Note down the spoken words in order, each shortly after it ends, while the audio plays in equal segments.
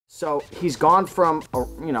So he's gone from,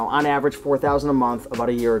 you know, on average 4,000 a month about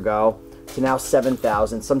a year ago to now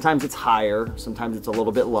 7,000. Sometimes it's higher, sometimes it's a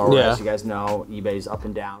little bit lower. As you guys know, eBay's up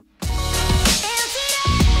and down.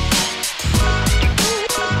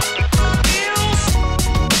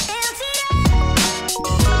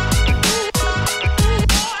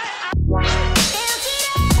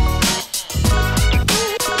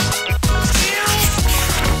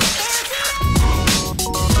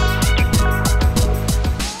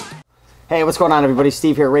 Hey, what's going on, everybody?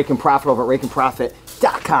 Steve here, Raiken Profit over at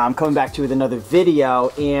RaikenProfit.com, coming back to you with another video.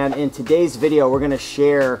 And in today's video, we're going to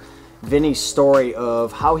share Vinny's story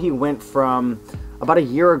of how he went from about a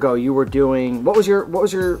year ago. You were doing your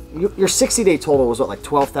 60-day total was what, like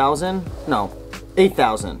 12,000? No,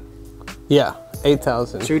 8,000. Yeah,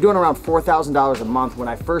 8,000. So you're doing around $4,000 a month. When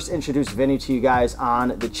I first introduced Vinny to you guys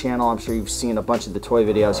on the channel, I'm sure you've seen a bunch of the toy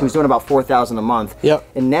videos. He was doing about 4,000 a month. Yep.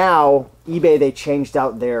 And now eBay, they changed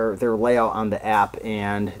out their layout on the app,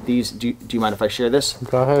 and these. Do you mind if I share this?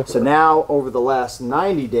 Go ahead. So now over the last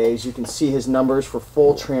 90 days, you can see his numbers for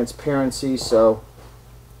full transparency. So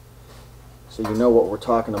you know what we're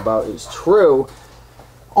talking about is true.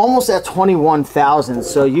 Almost at 21,000.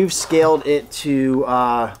 So you've scaled it to.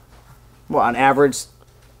 Well, on average,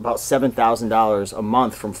 about $7,000 a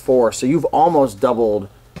month from 4. So you've almost doubled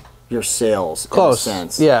your sales. Close. In a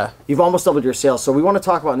sense. Yeah. You've almost doubled your sales. So we want to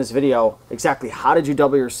talk about in this video exactly how did you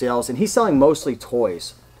double your sales. And he's selling mostly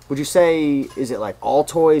toys. Would you say, is it like all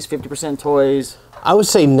toys, 50% toys? I would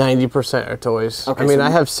say 90% are toys. Okay, I mean, so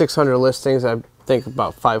I have 600 listings. I think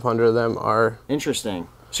about 500 of them are. Interesting.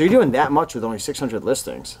 So you're doing that much with only 600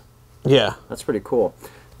 listings. Yeah. That's pretty cool.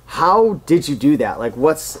 How did you do that? Like,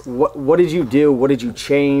 what did you do? What did you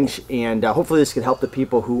change? And hopefully this could help the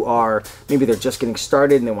people who are, maybe they're just getting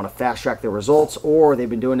started and they want to fast track their results, or they've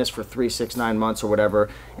been doing this for 3, 6, 9 months or whatever,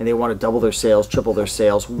 and they want to double their sales, triple their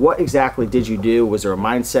sales. What exactly did you do? Was there a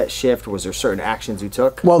mindset shift? Was there certain actions you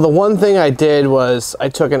took? Well, the one thing I did was I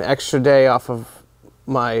took an extra day off of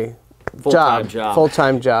my full-time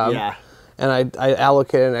job. Yeah. And I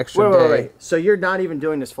allocated an extra day. Wait. So you're not even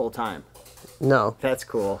doing this full-time? No. That's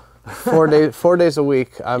cool. 4 days a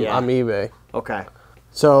week I'm eBay. Okay.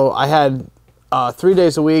 So I had 3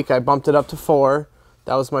 days a week. I bumped it up to 4.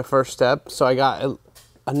 That was my first step. So I got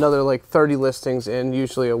another like 30 listings in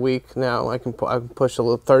usually a week. Now I can push a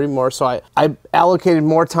little 30 more. So I allocated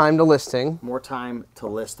more time to listing. More time to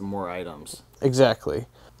list more items. Exactly.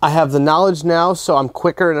 I have the knowledge now, so I'm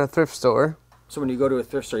quicker in a thrift store. So when you go to a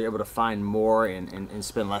thrift store, you're able to find more and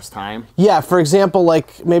spend less time? Yeah, for example,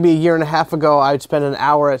 like maybe a year and a half ago, I'd spend an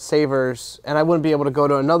hour at Savers, and I wouldn't be able to go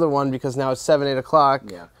to another one because now it's 7, 8 o'clock.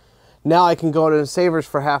 Yeah. Now I can go to Savers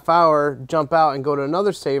for half hour, jump out and go to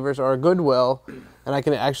another Savers or a Goodwill, and I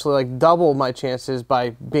can actually like double my chances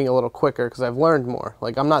by being a little quicker because I've learned more.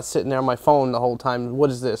 Like I'm not sitting there on my phone the whole time. What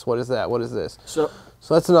is this? What is that? What is this?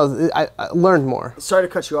 So that's another, I learned more. Sorry to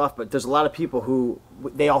cut you off, but there's a lot of people who,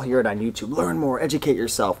 they all hear it on YouTube. Learn more, educate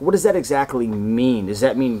yourself. What does that exactly mean? Does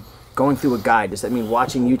that mean going through a guide? Does that mean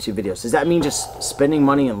watching YouTube videos? Does that mean just spending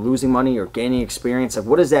money and losing money or gaining experience? Like,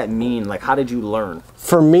 what does that mean? Like, how did you learn?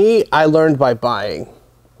 For me, I learned by buying.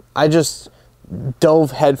 I just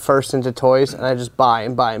dove headfirst into toys and I just buy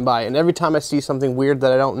and buy and buy. And every time I see something weird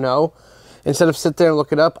that I don't know, instead of sit there and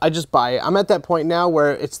look it up, I just buy it. I'm at that point now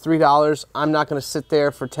where it's $3. I'm not going to sit there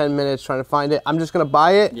for 10 minutes trying to find it. I'm just going to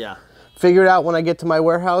buy it. Yeah. Figure it out when I get to my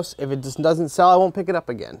warehouse. If it just doesn't sell, I won't pick it up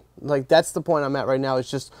again. Like that's the point I'm at right now. It's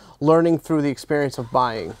just learning through the experience of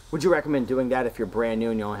buying. Would you recommend doing that if you're brand new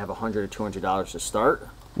and you only have $100 or $200 to start?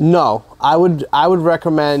 No, I would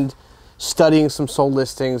recommend studying some sold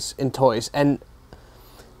listings in toys. And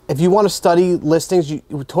if you want to study listings,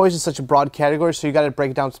 toys is such a broad category, so you got to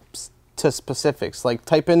break it down to specifics. Like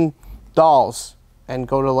type in dolls and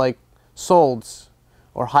go to like solds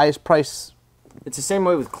or highest price. It's the same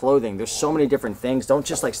way with clothing. There's so many different things. Don't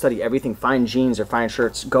just like study everything. Find jeans or find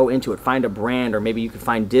shirts. Go into it. Find a brand, or maybe you could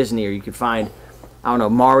find Disney, or you could find, I don't know,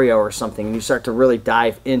 Mario or something, and you start to really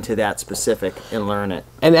dive into that specific and learn it.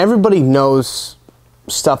 And everybody knows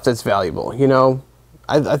stuff that's valuable, you know?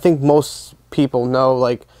 I think most people know,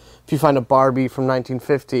 like, if you find a Barbie from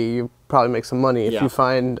 1950, you probably make some money. If you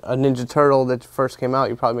find a Ninja Turtle that first came out,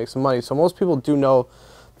 you probably make some money. So most people do know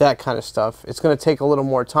that kind of stuff. It's going to take a little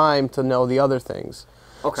more time to know the other things.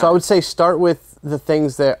 Okay. So I would say start with the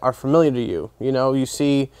things that are familiar to you. You know, you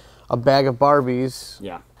see a bag of Barbies.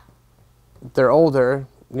 Yeah. They're older,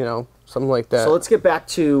 you know, something like that. So let's get back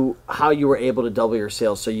to how you were able to double your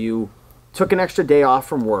sales. So you took an extra day off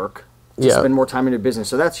from work to spend more time in your business.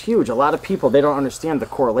 So that's huge. A lot of people, they don't understand the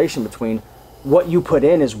correlation between what you put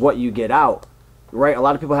in is what you get out. right? A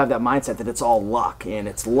lot of people have that mindset that it's all luck, and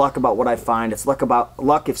it's luck about what I find. It's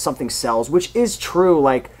luck if something sells, which is true.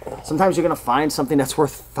 Like sometimes you're gonna find something that's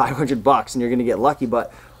worth $500 and you're gonna get lucky,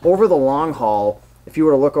 but over the long haul, if you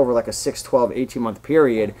were to look over like a 6, 12, 18-month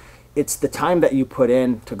period, it's the time that you put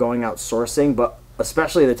in to going out sourcing, but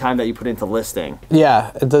especially the time that you put into listing.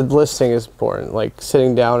 Yeah, the listing is important. Like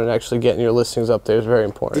sitting down and actually getting your listings up there is very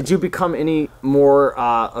important. Did you become any more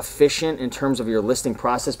efficient in terms of your listing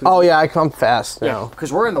process? Because oh yeah, I come fast now.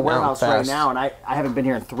 Because we're in the warehouse right now, and I haven't been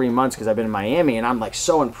here in 3 months because I've been in Miami, and I'm like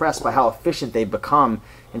so impressed by how efficient they've become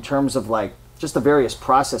in terms of like just the various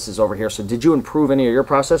processes over here. So did you improve any of your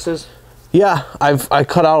processes? Yeah, I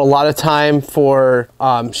cut out a lot of time for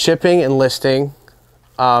shipping and listing.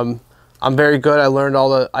 I'm very good. I learned all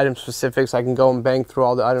the item specifics. I can go and bang through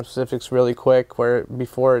all the item specifics really quick, where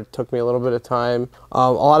before it took me a little bit of time. A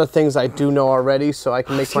lot of things I do know already, so I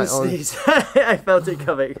can make my own. I felt it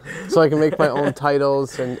coming. So I can make my own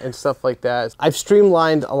titles and stuff like that. I've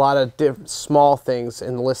streamlined a lot of small things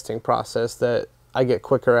in the listing process that I get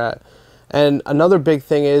quicker at. And another big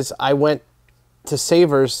thing is I went to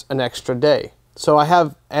Savers an extra day. So I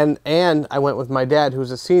have, and I went with my dad, who's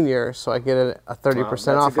a senior, so I get a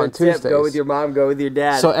 30% off on Tuesdays. Go with your mom, go with your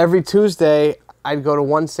dad. So every Tuesday, I'd go to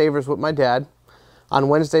one Savers with my dad. On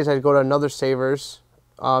Wednesdays, I'd go to another Savers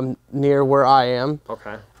near where I am.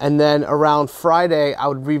 Okay. And then around Friday, I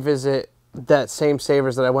would revisit that same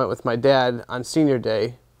Savers that I went with my dad on Senior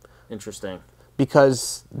Day. Interesting.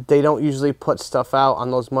 Because they don't usually put stuff out on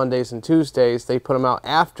those Mondays and Tuesdays. They put them out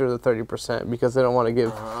after the 30% because they don't want to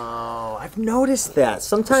give... Oh, I've noticed that.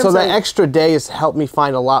 Sometimes so that extra day has helped me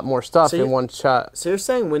find a lot more stuff in one shot. So you're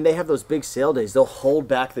saying when they have those big sale days, they'll hold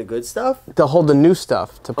back the good stuff? They'll hold the new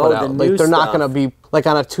stuff to put out. Like they're not going to be... Like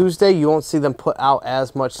on a Tuesday, you won't see them put out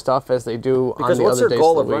as much stuff as they do on the other days. Because what's their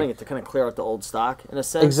goal of running it? To kind of clear out the old stock, in a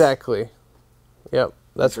sense? Exactly. Yep.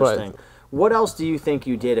 That's what What else do you think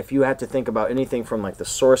you did if you had to think about anything from like the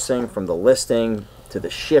sourcing, from the listing to the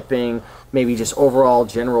shipping, maybe just overall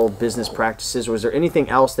general business practices? Was there anything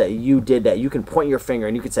else that you did that you can point your finger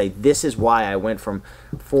and you could say, this is why I went from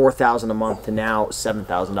 $4,000 a month to now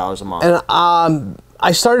 $7,000 a month? And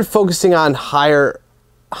I started focusing on higher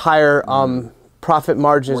profit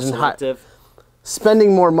margins and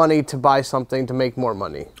spending more money to buy something to make more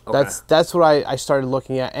money. Okay. That's what I started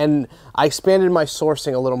looking at, and I expanded my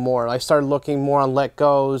sourcing a little more. I started looking more on Let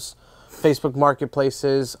Go's, Facebook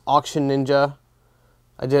Marketplaces, Auction Ninja.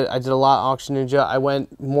 I did a lot of Auction Ninja. I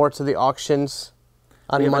went more to the auctions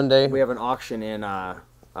on Monday. We have an auction in our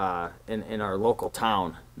local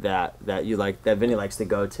town that Vinny likes to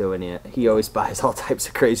go to, and he always buys all types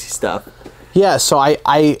of crazy stuff. Yeah, so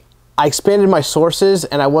I expanded my sources,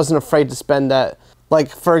 and I wasn't afraid to spend that. Like,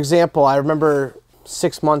 for example, I remember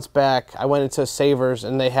 6 months back, I went into Savers,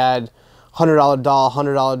 and they had $100 doll,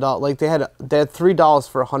 $100 doll. Like, they had $3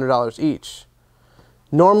 for $100 each.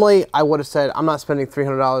 Normally, I would have said, I'm not spending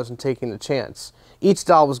 $300 and taking the chance. Each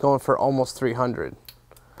doll was going for almost $300.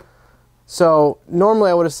 So, normally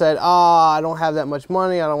I would have said, I don't have that much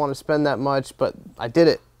money, I don't want to spend that much, but I did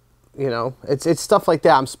it. You know, it's stuff like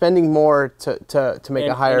that. I'm spending more to make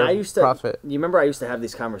a higher profit. You remember I used to have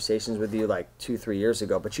these conversations with you like 2-3 years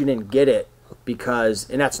ago, but you didn't get it because,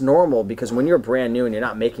 and that's normal because when you're brand new and you're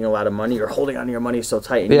not making a lot of money, you're holding on to your money so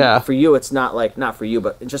tight. And for you, it's not like, not for you,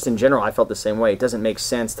 but just in general, I felt the same way. It doesn't make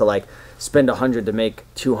sense to like spend $100 to make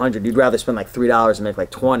 $200. You'd rather spend like $3 and make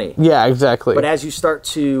like $20. Yeah, exactly. But as you start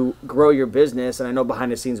to grow your business, and I know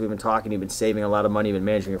behind the scenes we've been talking, you've been saving a lot of money, you've been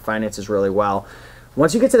managing your finances really well.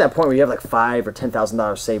 Once you get to that point where you have like $5,000 or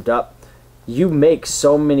 $10,000 saved up, you make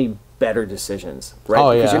so many better decisions, right?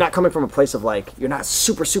 Oh, because you're not coming from a place of like, you're not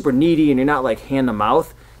super, super needy and you're not like hand to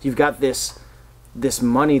mouth. You've got this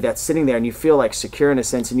money that's sitting there and you feel like secure in a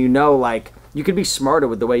sense, and you know like you could be smarter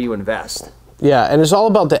with the way you invest. Yeah, and it's all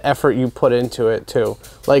about the effort you put into it too.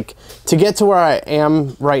 Like to get to where I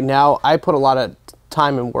am right now, I put a lot of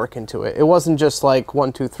time and work into it. It wasn't just like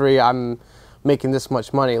 1, 2, 3, I'm making this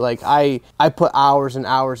much money. Like I put hours and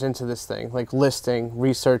hours into this thing, like listing,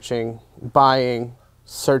 researching, buying,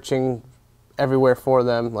 searching everywhere for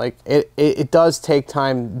them. Like it does take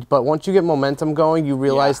time, but once you get momentum going, you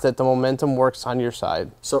realize that the momentum works on your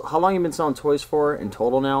side. So how long have you been selling toys for in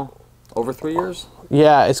total now? Over 3 years?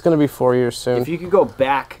 Yeah, it's gonna be 4 years soon. If you could go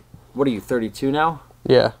back, what are you, 32 now?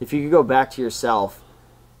 Yeah. If you could go back to yourself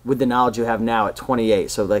with the knowledge you have now at 28,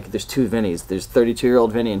 so like there's two Vinnies, there's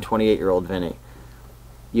 32-year-old Vinny and 28-year-old Vinny.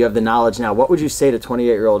 You have the knowledge now. What would you say to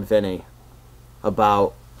 28-year-old Vinny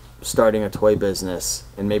about starting a toy business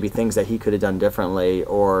and maybe things that he could have done differently,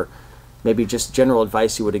 or maybe just general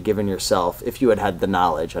advice you would have given yourself if you had had the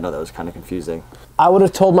knowledge? I know that was kind of confusing. I would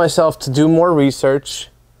have told myself to do more research,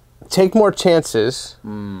 take more chances,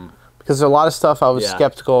 because there's a lot of stuff I was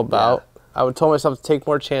skeptical about. I would have told myself to take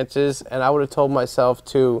more chances, and I would have told myself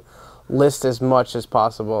to list as much as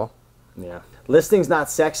possible. Yeah. Listing's not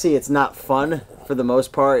sexy. It's not fun for the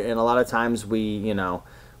most part, and a lot of times we'd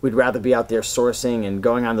rather be out there sourcing and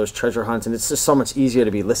going on those treasure hunts, and it's just so much easier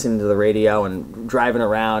to be listening to the radio and driving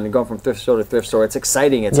around and going from thrift store to thrift store. It's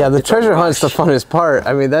exciting. The treasure hunt's the funnest part.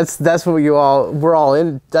 I mean, that's what we're all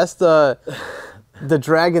in. That's the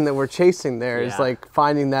dragon that we're chasing there is like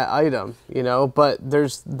finding that item, you know, but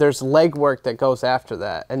there's legwork that goes after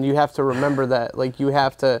that, and you have to remember that, like, you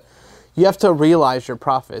have to realize your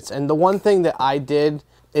profits. And the one thing that I did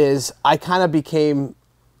is I kind of became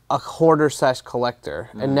a hoarder / collector,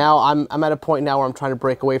 and now I'm at a point now where I'm trying to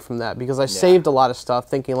break away from that, because I saved a lot of stuff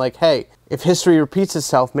thinking like, hey, if history repeats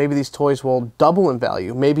itself, maybe these toys will double in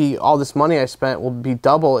value. Maybe all this money I spent will be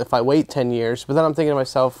double if I wait 10 years. But then I'm thinking to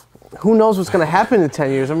myself, who knows what's going to happen in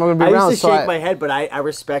 10 years? I'm not going to be around. I used to shake my head, but I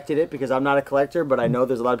respected it because I'm not a collector, but I know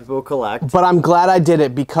there's a lot of people who collect. But I'm glad I did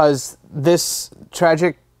it, because this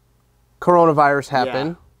tragic coronavirus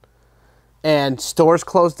happened and stores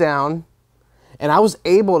closed down, and I was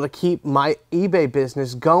able to keep my eBay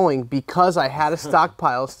business going because I had a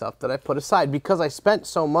stockpile of stuff that I put aside, because I spent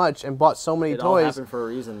so much and bought so many toys. It all happened for a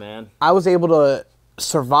reason, man. I was able to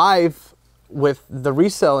survive with the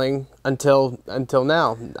reselling until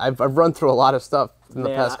now. I've run through a lot of stuff in the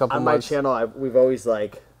past couple months. On my channel, we've always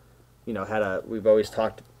we've always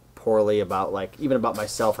talked poorly about, like, even about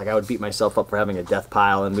myself. Like, I would beat myself up for having a death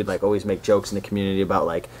pile, and we'd like always make jokes in the community about,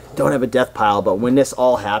 like, don't have a death pile. But when this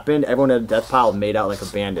all happened, everyone had a death pile, made out like a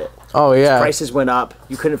bandit. Oh yeah. Prices went up.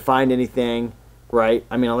 You couldn't find anything, right?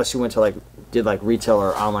 I mean, unless you went to did retail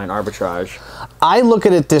or online arbitrage. I look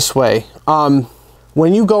at it this way.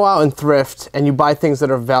 When you go out and thrift and you buy things that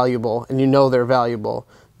are valuable and you know they're valuable,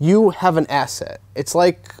 you have an asset. It's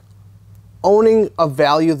like owning a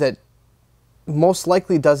value that most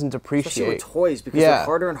likely doesn't depreciate. Especially with toys, because they're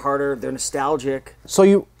harder and harder, they're nostalgic. So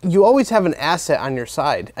you always have an asset on your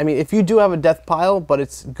side. I mean, if you do have a death pile, but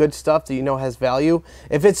it's good stuff that you know has value,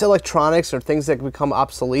 if it's electronics or things that become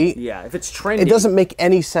obsolete, if it's trendy, it doesn't make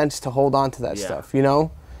any sense to hold on to that stuff, you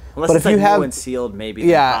know? Unless it's new and sealed, maybe.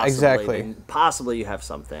 Yeah, exactly. Then possibly you have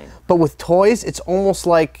something. But with toys, it's almost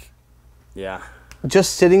like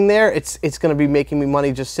just sitting there. It's going to be making me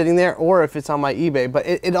money just sitting there, or if it's on my eBay. But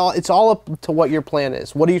it's all up to what your plan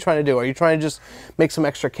is. What are you trying to do? Are you trying to just make some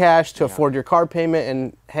extra cash to afford your car payment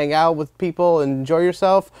and hang out with people and enjoy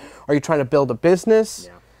yourself? Are you trying to build a business?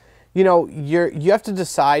 Yeah. You know, you have to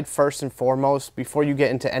decide first and foremost before you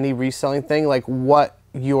get into any reselling thing, like what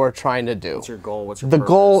you're trying to do. What's your goal? What's your purpose? The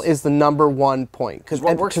goal is the #1 point. Because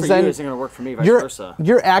what works for you isn't going to work for me, vice versa.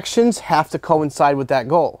 Your actions have to coincide with that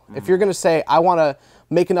goal. If you're going to say, I want to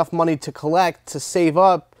make enough money to collect, to save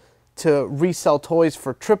up, to resell toys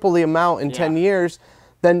for triple the amount in 10 years,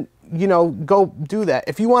 then, you know, go do that.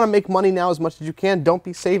 If you want to make money now as much as you can, don't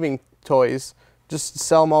be saving toys. Just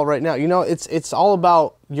sell them all right now. You know, it's all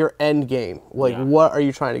about your end game. Like, what are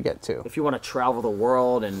you trying to get to? If you want to travel the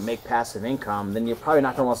world and make passive income, then you're probably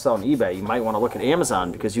not going to want to sell on eBay. You might want to look at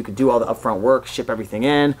Amazon, because you could do all the upfront work, ship everything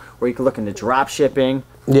in, or you could look into drop shipping.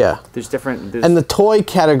 Yeah. There's different... And the toy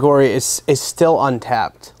category is still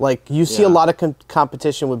untapped. Like, you see a lot of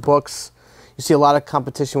competition with books. You see a lot of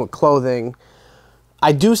competition with clothing.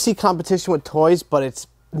 I do see competition with toys, but it's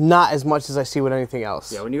not as much as I see with anything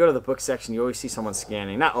else. Yeah, when you go to the book section, you always see someone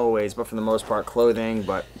scanning. Not always, but for the most part, clothing.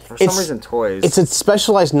 But for some reason, toys. It's a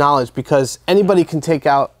specialized knowledge, because anybody can take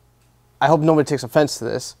out, I hope nobody takes offense to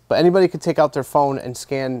this, but anybody can take out their phone and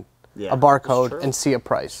scan a barcode and see a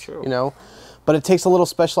price, you know? But it takes a little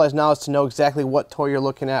specialized knowledge to know exactly what toy you're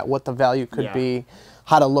looking at, what the value could be,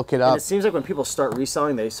 how to look it up. And it seems like when people start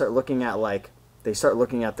reselling, they start looking at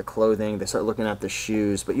the clothing, they start looking at the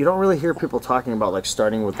shoes, but you don't really hear people talking about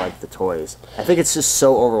starting with the toys. I think it's just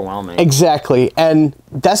so overwhelming. Exactly, and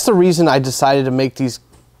that's the reason I decided to make these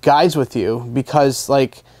guides with you, because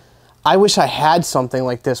I wish I had something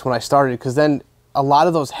like this when I started, because then a lot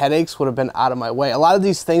of those headaches would have been out of my way. A lot of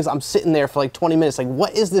these things, I'm sitting there for 20 minutes,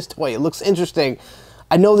 what is this toy? It looks interesting.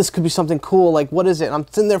 I know this could be something cool, what is it? And I'm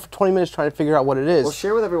sitting there for 20 minutes trying to figure out what it is. Well,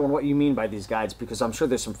 share with everyone what you mean by these guides, because I'm sure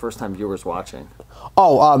there's some first-time viewers watching.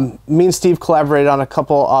 Oh, me and Steve collaborated on a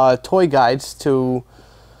couple toy guides to,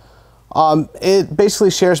 it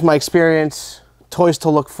basically shares my experience, toys to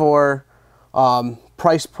look for,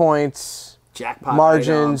 price points, jackpot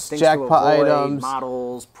margins, items,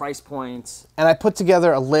 models, price points. And I put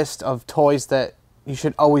together a list of toys that you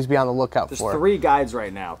should always be on the lookout There's for. There's 3 guides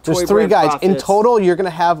right now. There's 3 guides. In total, you're going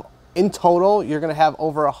to have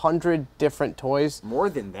over 100 different toys. More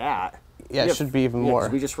than that. Yeah, it should be even more.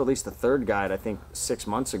 We just released the 3rd guide, I think, 6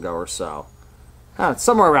 months ago or so.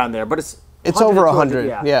 Somewhere around there, but it's over 100.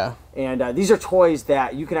 Yeah. And these are toys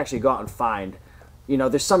that you can actually go out and find. You know,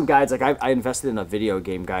 there's some guides, like I invested in a video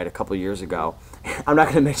game guide a couple years ago. I'm not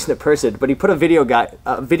going to mention the person, but he put a video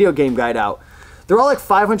game guide out. They're all like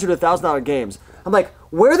 $500 to $1,000 games. I'm like,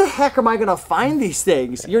 where the heck am I going to find these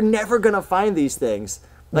things? You're never going to find these things.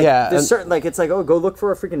 Like, yeah, there's certain, like, it's like, oh, go look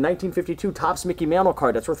for a freaking 1952 Topps Mickey Mantle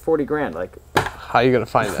card that's worth 40 grand. Like, how are you going to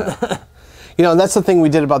find that? You know, that's the thing we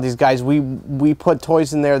did about these guys. We put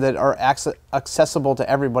toys in there that are accessible to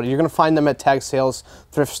everybody. You're going to find them at tag sales,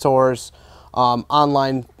 thrift stores,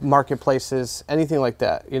 online marketplaces, anything like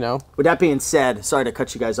that, you know? With that being said, sorry to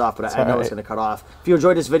cut you guys off, but I know it's going to cut off. If you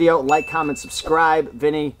enjoyed this video, like, comment, subscribe.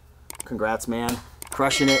 Vinny, congrats, man.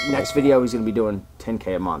 Crushing it. Next video, he's going to be doing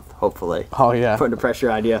 10K a month, hopefully. Oh, yeah. Putting the pressure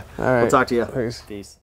on you. All right. We'll talk to you. Thanks. Peace.